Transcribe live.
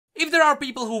If there are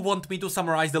people who want me to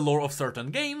summarize the lore of certain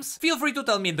games, feel free to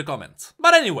tell me in the comments.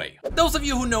 But anyway, those of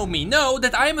you who know me know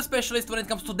that I am a specialist when it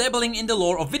comes to dabbling in the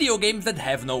lore of video games that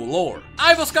have no lore.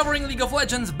 I was covering League of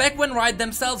Legends back when Riot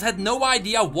themselves had no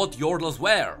idea what Yordles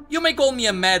were. You may call me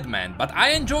a madman, but I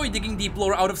enjoy digging deep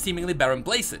lore out of seemingly barren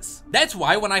places. That's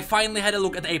why when I finally had a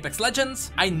look at Apex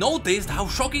Legends, I noticed how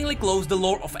shockingly close the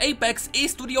lore of Apex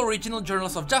is to the original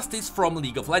Journals of Justice from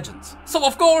League of Legends. So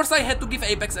of course I had to give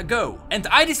Apex a go, and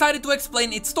I decided to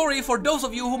explain its story for those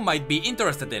of you who might be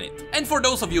interested in it, and for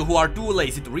those of you who are too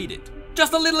lazy to read it.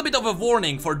 Just a little bit of a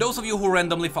warning for those of you who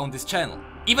randomly found this channel.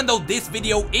 Even though this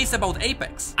video is about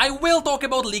Apex, I will talk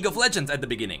about League of Legends at the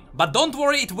beginning, but don't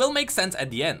worry, it will make sense at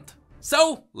the end.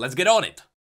 So, let's get on it.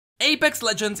 Apex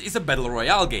Legends is a battle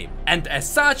royale game, and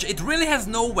as such, it really has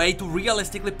no way to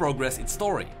realistically progress its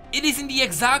story. It is in the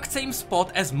exact same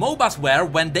spot as MOBAs were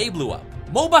when they blew up.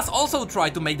 MOBAs also try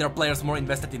to make their players more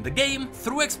invested in the game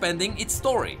through expanding its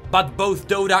story, but both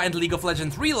Dota and League of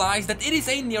Legends realize that it is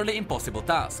a nearly impossible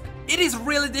task. It is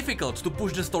really difficult to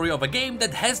push the story of a game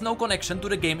that has no connection to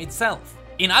the game itself.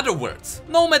 In other words,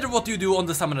 no matter what you do on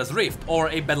the Summoner's Rift or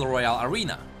a Battle Royale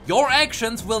arena, your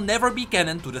actions will never be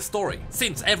canon to the story,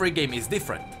 since every game is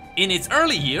different. In its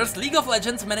early years, League of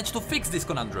Legends managed to fix this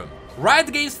conundrum.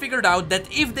 Riot Games figured out that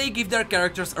if they give their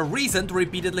characters a reason to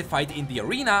repeatedly fight in the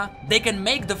arena, they can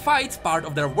make the fights part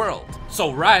of their world.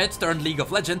 So Riot turned League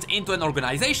of Legends into an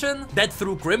organization that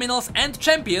threw criminals and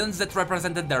champions that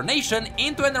represented their nation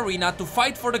into an arena to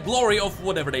fight for the glory of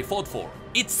whatever they fought for.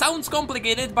 It sounds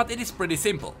complicated, but it is pretty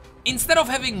simple. Instead of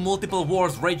having multiple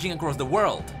wars raging across the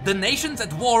world, the nations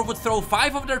at war would throw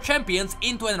 5 of their champions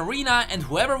into an arena, and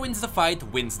whoever wins the fight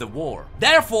wins the war.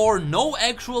 Therefore, no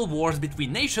actual wars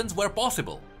between nations were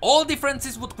possible. All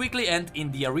differences would quickly end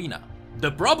in the arena.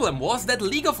 The problem was that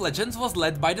League of Legends was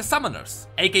led by the Summoners,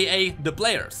 aka the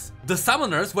players. The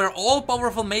Summoners were all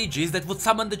powerful mages that would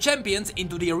summon the champions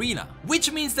into the arena,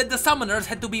 which means that the Summoners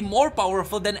had to be more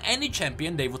powerful than any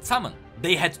champion they would summon.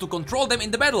 They had to control them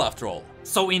in the battle after all.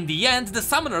 So in the end, the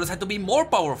Summoners had to be more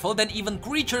powerful than even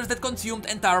creatures that consumed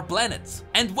entire planets.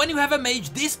 And when you have a mage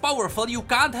this powerful, you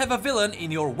can't have a villain in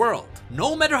your world.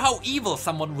 No matter how evil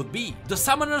someone would be, the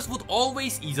Summoners would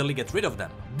always easily get rid of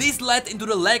them. This led into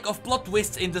the lack of plot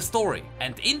twists in the story,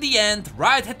 and in the end,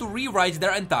 Riot had to rewrite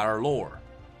their entire lore.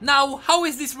 Now, how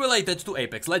is this related to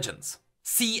Apex Legends?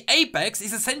 See, Apex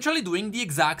is essentially doing the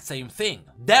exact same thing.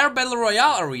 Their Battle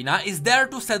Royale arena is there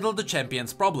to settle the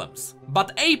champions' problems.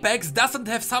 But Apex doesn't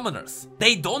have summoners.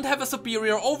 They don't have a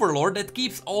superior overlord that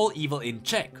keeps all evil in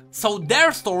check. So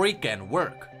their story can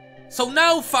work. So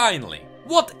now finally,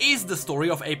 what is the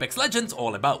story of Apex Legends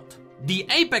all about? The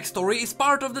Apex story is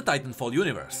part of the Titanfall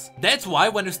universe. That's why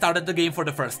when you started the game for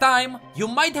the first time, you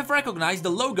might have recognized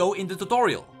the logo in the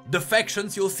tutorial. The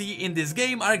factions you'll see in this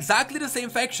game are exactly the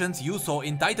same factions you saw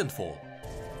in Titanfall.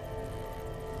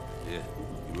 Yeah,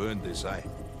 you earned this, eh?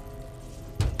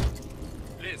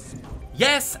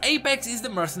 Yes, Apex is the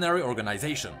mercenary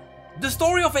organization. The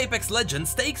story of Apex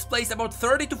Legends takes place about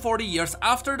 30 to 40 years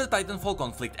after the Titanfall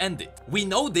conflict ended. We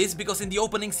know this because in the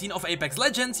opening scene of Apex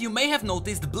Legends you may have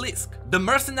noticed Blisk, the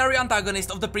mercenary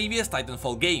antagonist of the previous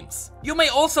Titanfall games. You may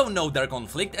also know their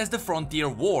conflict as the Frontier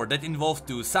War that involved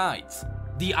two sides.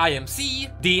 The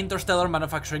IMC, the Interstellar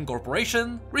Manufacturing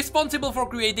Corporation, responsible for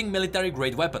creating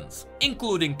military-grade weapons,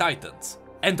 including Titans.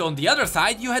 And on the other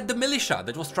side you had the militia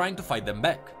that was trying to fight them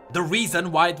back. The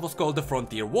reason why it was called the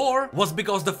Frontier War was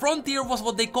because the Frontier was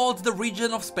what they called the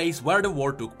region of space where the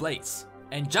war took place.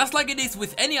 And just like it is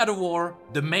with any other war,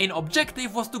 the main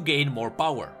objective was to gain more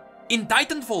power. In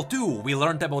Titanfall 2 we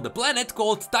learned about a planet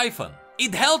called Typhon.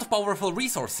 It held powerful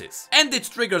resources, and it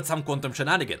triggered some quantum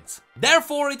shenanigans.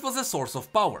 Therefore it was a source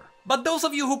of power. But those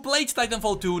of you who played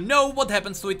Titanfall 2 know what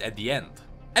happens to it at the end.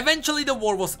 Eventually the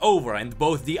war was over and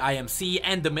both the IMC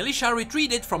and the militia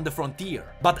retreated from the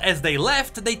Frontier. But as they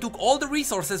left, they took all the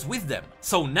resources with them.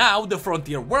 So now the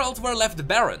Frontier worlds were left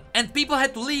barren, and people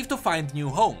had to leave to find new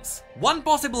homes. One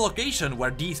possible location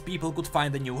where these people could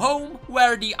find a new home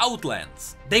were the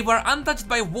Outlands. They were untouched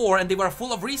by war and they were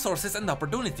full of resources and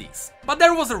opportunities. But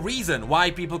there was a reason why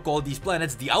people called these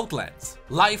planets the Outlands.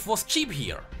 Life was cheap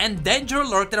here, and danger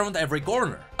lurked around every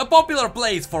corner. A popular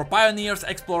place for pioneers,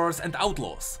 explorers and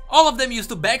outlaws. All of them used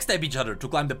to backstab each other to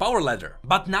climb the power ladder,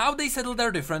 but now they settled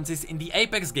their differences in the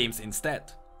Apex games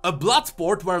instead. A blood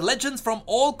sport where legends from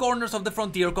all corners of the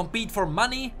Frontier compete for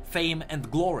money, fame and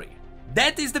glory.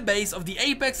 That is the base of the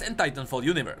Apex and Titanfall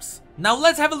universe. Now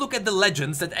let's have a look at the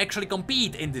legends that actually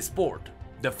compete in this sport.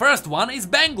 The first one is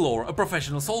Bangalore, a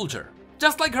professional soldier.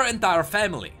 Just like her entire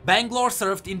family, Bangalore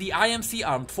served in the IMC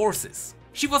Armed Forces.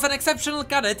 She was an exceptional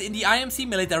cadet in the IMC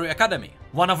Military Academy.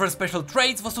 One of her special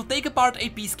traits was to take apart a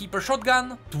Peacekeeper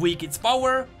shotgun, tweak its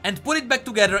power, and put it back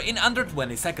together in under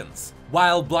 20 seconds,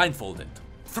 while blindfolded.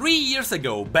 3 years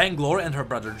ago, Bangalore and her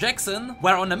brother Jackson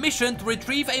were on a mission to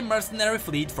retrieve a mercenary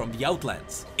fleet from the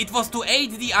Outlands. It was to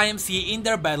aid the IMC in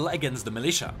their battle against the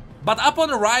militia. But upon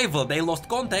arrival, they lost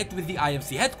contact with the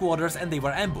IMC headquarters and they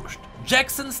were ambushed.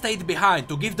 Jackson stayed behind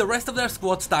to give the rest of their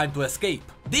squads time to escape.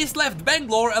 This left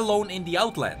Bangalore alone in the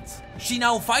Outlands. She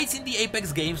now fights in the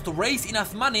Apex games to raise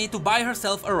enough money to buy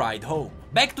herself a ride home,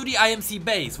 back to the IMC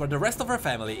base where the rest of her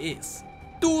family is.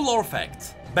 2 lore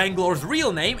facts. Bangalore's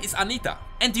real name is Anita,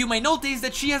 and you may notice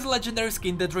that she has a legendary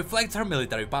skin that reflects her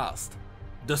military past.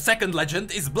 The second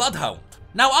legend is Bloodhound.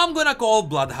 Now I'm gonna call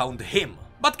Bloodhound him,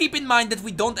 but keep in mind that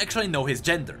we don't actually know his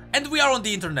gender, and we are on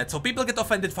the internet so people get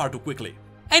offended far too quickly.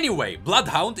 Anyway,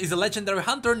 Bloodhound is a legendary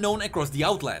hunter known across the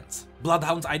Outlands.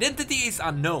 Bloodhound's identity is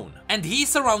unknown, and he is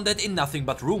surrounded in nothing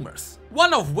but rumors.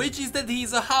 One of which is that he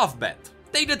is a half-bet.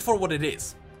 Take that for what it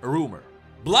is, a rumor.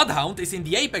 Bloodhound is in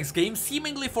the Apex game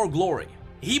seemingly for glory.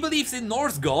 He believes in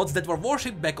Norse gods that were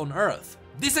worshipped back on Earth.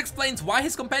 This explains why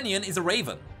his companion is a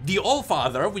raven. The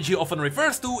Allfather, which he often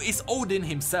refers to, is Odin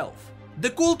himself. The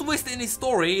cool twist in his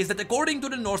story is that according to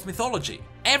the Norse mythology,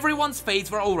 everyone's fates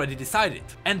were already decided,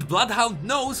 and Bloodhound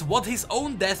knows what his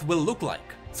own death will look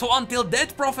like. So until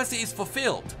that prophecy is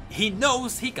fulfilled, he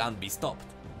knows he can't be stopped.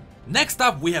 Next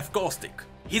up we have Caustic.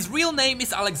 His real name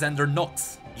is Alexander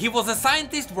Knox. He was a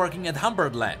scientist working at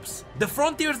Humbert Labs, the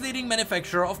Frontier's leading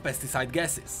manufacturer of pesticide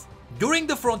gases. During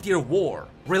the Frontier War,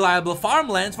 reliable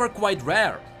farmlands were quite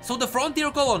rare, so the Frontier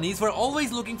colonies were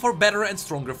always looking for better and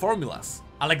stronger formulas.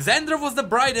 Alexander was the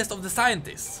brightest of the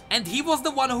scientists, and he was the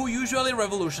one who usually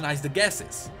revolutionized the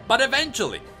gases. But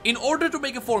eventually, in order to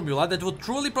make a formula that would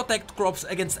truly protect crops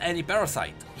against any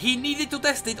parasite, he needed to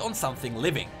test it on something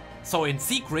living. So in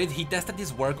secret, he tested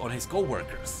his work on his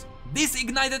co-workers. This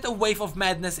ignited a wave of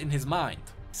madness in his mind.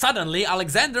 Suddenly,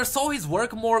 Alexander saw his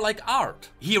work more like art.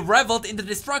 He reveled in the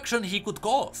destruction he could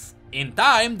cause. In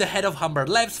time, the head of Humbert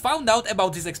Labs found out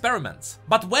about his experiments.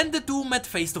 But when the two met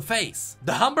face to face,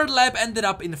 the Humbert Lab ended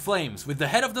up in flames with the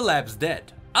head of the labs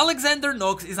dead. Alexander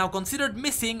Knox is now considered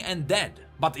missing and dead.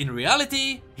 But in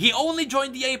reality, he only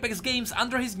joined the Apex games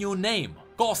under his new name,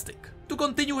 Caustic, to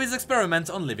continue his experiments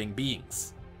on living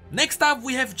beings. Next up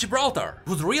we have Gibraltar,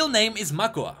 whose real name is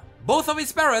Makua. Both of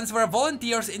his parents were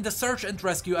volunteers in the Search and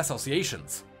Rescue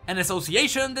Associations, an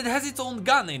association that has its own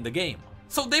gun in the game.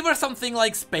 So they were something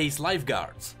like space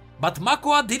lifeguards. But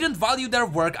Makua didn't value their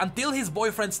work until his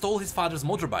boyfriend stole his father's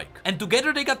motorbike, and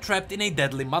together they got trapped in a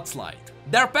deadly mudslide.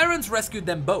 Their parents rescued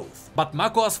them both, but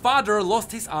Makua's father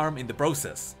lost his arm in the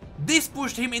process. This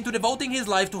pushed him into devoting his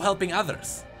life to helping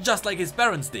others, just like his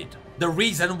parents did. The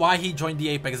reason why he joined the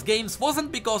Apex games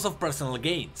wasn't because of personal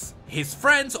gains. His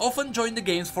friends often joined the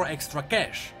games for extra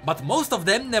cash, but most of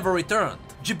them never returned.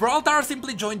 Gibraltar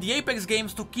simply joined the Apex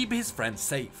games to keep his friends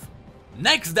safe.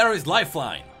 Next there is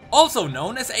Lifeline, also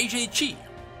known as AJ Chi.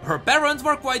 Her parents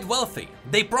were quite wealthy.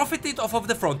 They profited off of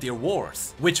the Frontier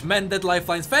Wars, which meant that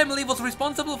Lifeline's family was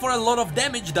responsible for a lot of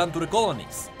damage done to the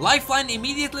colonies. Lifeline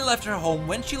immediately left her home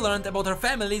when she learned about her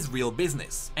family's real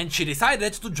business, and she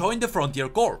decided to join the Frontier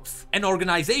Corps, an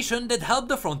organization that helped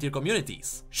the Frontier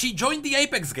communities. She joined the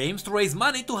Apex games to raise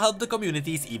money to help the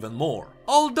communities even more.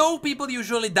 Although people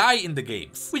usually die in the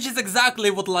games, which is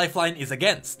exactly what Lifeline is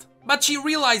against. But she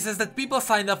realizes that people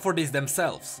signed up for this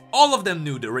themselves. All of them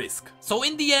knew the risk. So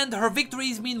in the end, her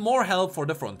victories mean more help for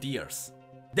the Frontiers.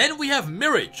 Then we have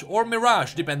Mirage, or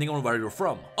Mirage depending on where you're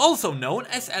from, also known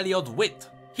as Elliot Witt.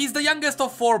 He's the youngest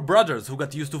of 4 brothers who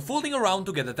got used to fooling around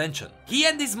to get attention. He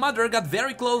and his mother got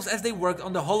very close as they worked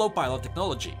on the Holopilot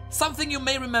technology, something you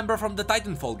may remember from the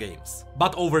Titanfall games.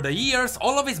 But over the years,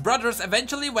 all of his brothers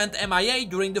eventually went MIA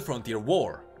during the Frontier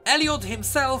War. Elliot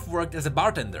himself worked as a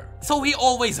bartender, so he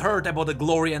always heard about the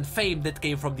glory and fame that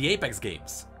came from the Apex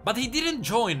games. But he didn't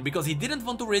join because he didn't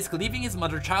want to risk leaving his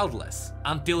mother childless,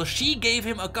 until she gave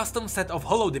him a custom set of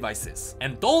holo devices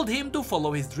and told him to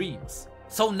follow his dreams.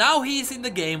 So now he is in the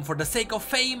game for the sake of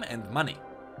fame and money.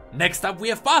 Next up we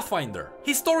have Pathfinder.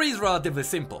 His story is relatively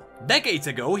simple. Decades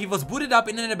ago he was booted up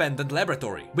in an abandoned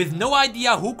laboratory, with no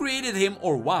idea who created him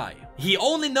or why. He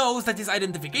only knows that his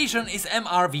identification is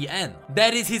MRVN.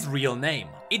 That is his real name.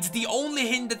 It's the only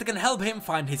hint that can help him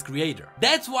find his creator.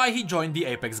 That's why he joined the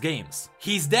Apex games.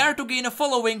 He's there to gain a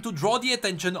following to draw the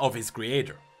attention of his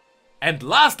creator. And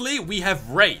lastly we have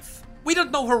Wraith. We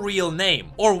don't know her real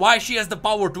name, or why she has the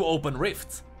power to open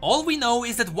rifts. All we know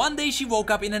is that one day she woke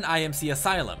up in an IMC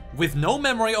asylum, with no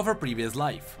memory of her previous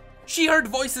life. She heard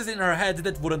voices in her head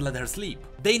that wouldn't let her sleep.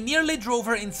 They nearly drove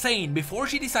her insane before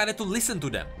she decided to listen to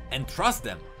them and trust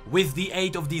them. With the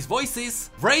aid of these voices,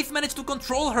 Wraith managed to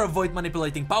control her void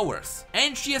manipulating powers,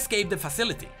 and she escaped the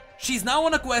facility. She's now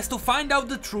on a quest to find out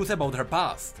the truth about her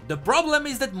past. The problem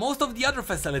is that most of the other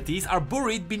facilities are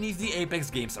buried beneath the Apex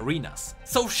Games arenas,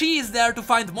 so she is there to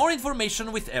find more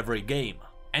information with every game.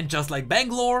 And just like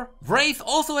Bangalore, Wraith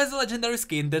also has a legendary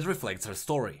skin that reflects her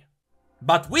story.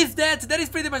 But with that is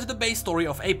pretty much the base story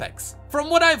of Apex. From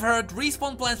what I've heard,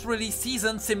 Respawn plans to release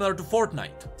seasons similar to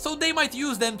Fortnite, so they might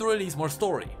use them to release more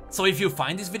story. So if you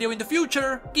find this video in the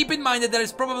future, keep in mind that there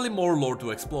is probably more lore to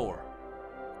explore.